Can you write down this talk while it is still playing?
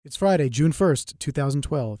It's Friday, June 1st,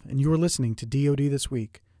 2012, and you are listening to DoD This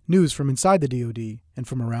Week, news from inside the DoD and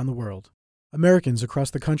from around the world. Americans across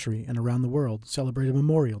the country and around the world celebrated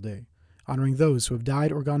Memorial Day, honoring those who have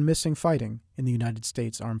died or gone missing fighting in the United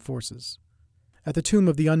States Armed Forces. At the Tomb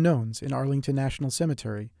of the Unknowns in Arlington National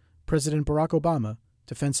Cemetery, President Barack Obama,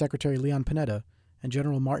 Defense Secretary Leon Panetta, and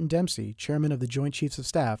General Martin Dempsey, Chairman of the Joint Chiefs of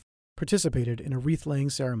Staff, participated in a wreath-laying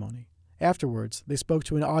ceremony. Afterwards, they spoke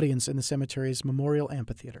to an audience in the cemetery's Memorial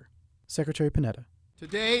Amphitheater. Secretary Panetta.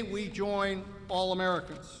 Today, we join all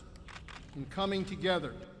Americans in coming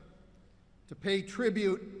together to pay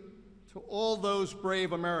tribute to all those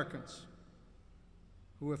brave Americans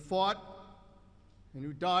who have fought and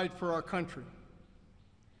who died for our country.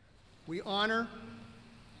 We honor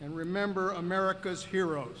and remember America's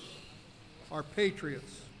heroes, our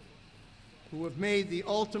patriots, who have made the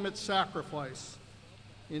ultimate sacrifice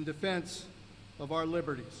in defense of our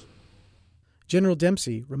liberties. General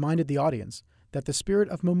Dempsey reminded the audience that the spirit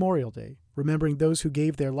of Memorial Day, remembering those who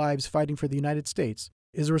gave their lives fighting for the United States,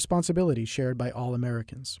 is a responsibility shared by all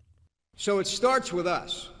Americans. So it starts with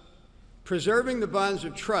us. Preserving the bonds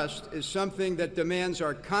of trust is something that demands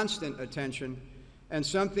our constant attention and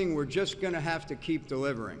something we're just going to have to keep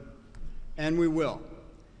delivering. And we will,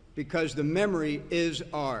 because the memory is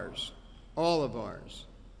ours, all of ours.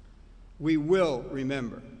 We will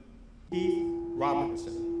remember. Keith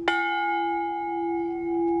Robinson.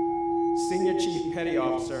 Senior Chief Petty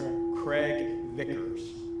Officer Craig Vickers.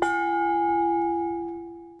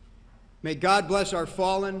 May God bless our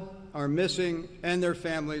fallen, our missing, and their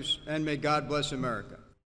families, and may God bless America.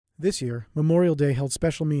 This year, Memorial Day held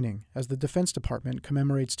special meaning as the Defense Department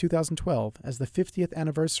commemorates 2012 as the 50th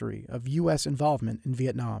anniversary of U.S. involvement in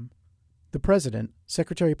Vietnam. The President,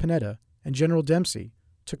 Secretary Panetta, and General Dempsey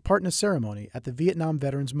took part in a ceremony at the Vietnam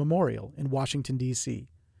Veterans Memorial in Washington, D.C.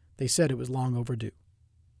 They said it was long overdue.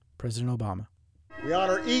 President Obama. We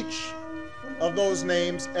honor each of those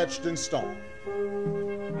names etched in stone.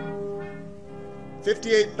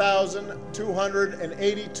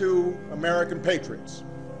 58,282 American patriots.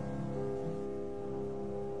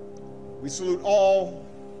 We salute all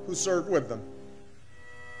who served with them.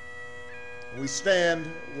 We stand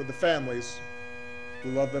with the families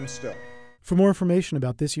who love them still. For more information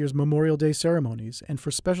about this year's Memorial Day ceremonies and for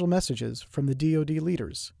special messages from the DoD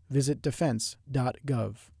leaders, visit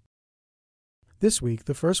defense.gov. This week,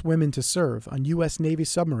 the first women to serve on U.S. Navy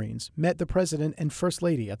submarines met the President and First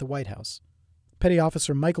Lady at the White House. Petty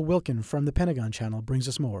Officer Michael Wilkin from the Pentagon Channel brings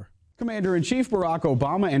us more. Commander-in-Chief Barack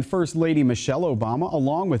Obama and First Lady Michelle Obama,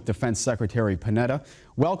 along with Defense Secretary Panetta,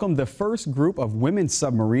 welcomed the first group of women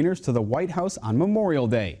submariners to the White House on Memorial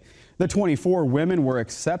Day. The 24 women were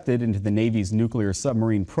accepted into the Navy's nuclear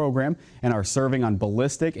submarine program and are serving on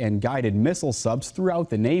ballistic and guided missile subs throughout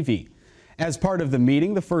the Navy. As part of the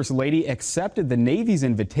meeting, the First Lady accepted the Navy's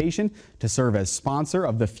invitation to serve as sponsor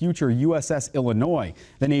of the future USS Illinois,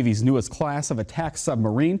 the Navy's newest class of attack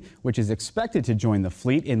submarine, which is expected to join the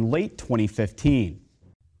fleet in late 2015.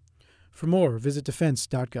 For more, visit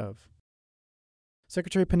defense.gov.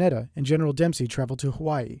 Secretary Panetta and General Dempsey traveled to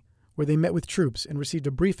Hawaii, where they met with troops and received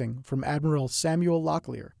a briefing from Admiral Samuel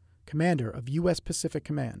Locklear, commander of U.S. Pacific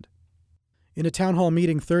Command. In a town hall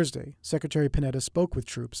meeting Thursday, Secretary Panetta spoke with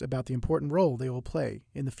troops about the important role they will play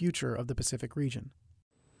in the future of the Pacific region.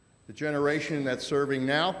 The generation that's serving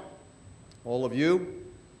now, all of you,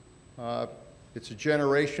 it's a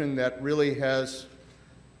generation that really has,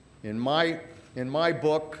 in my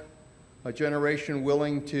book, a generation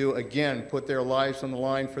willing to, again, put their lives on the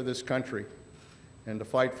line for this country and to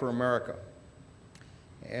fight for America.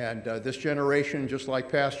 And this generation, just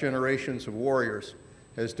like past generations of warriors,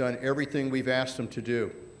 has done everything we've asked them to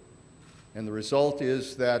do. And the result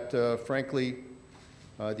is that, frankly,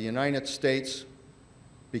 the United States,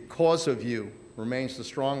 because of you, remains the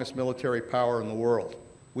strongest military power in the world.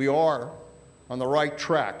 We are on the right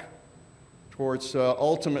track towards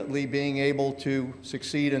ultimately being able to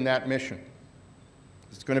succeed in that mission.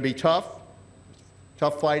 It's going to be tough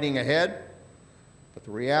fighting ahead, but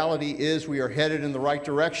the reality is we are headed in the right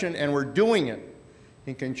direction, and we're doing it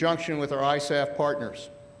in conjunction with our ISAF partners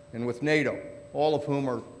and with NATO, all of whom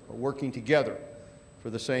are working together for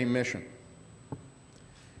the same mission.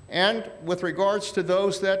 And with regards to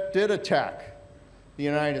those that did attack the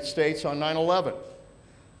United States on 9/11,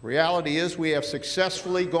 reality is we have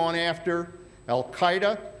successfully gone after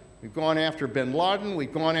Al-Qaeda, we've gone after bin Laden,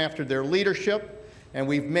 we've gone after their leadership, and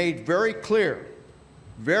we've made very clear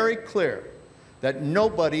that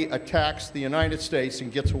nobody attacks the United States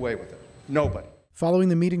and gets away with it. Nobody. Following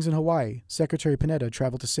the meetings in Hawaii, Secretary Panetta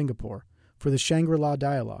traveled to Singapore for the Shangri-La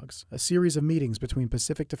Dialogues, a series of meetings between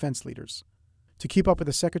Pacific defense leaders. To keep up with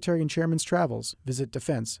the Secretary and Chairman's travels, visit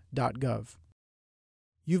defense.gov.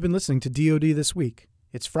 You've been listening to DoD This Week.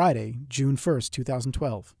 It's Friday, June 1st,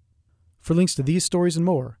 2012. For links to these stories and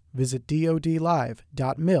more, visit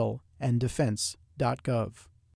dodlive.mil and defense.gov.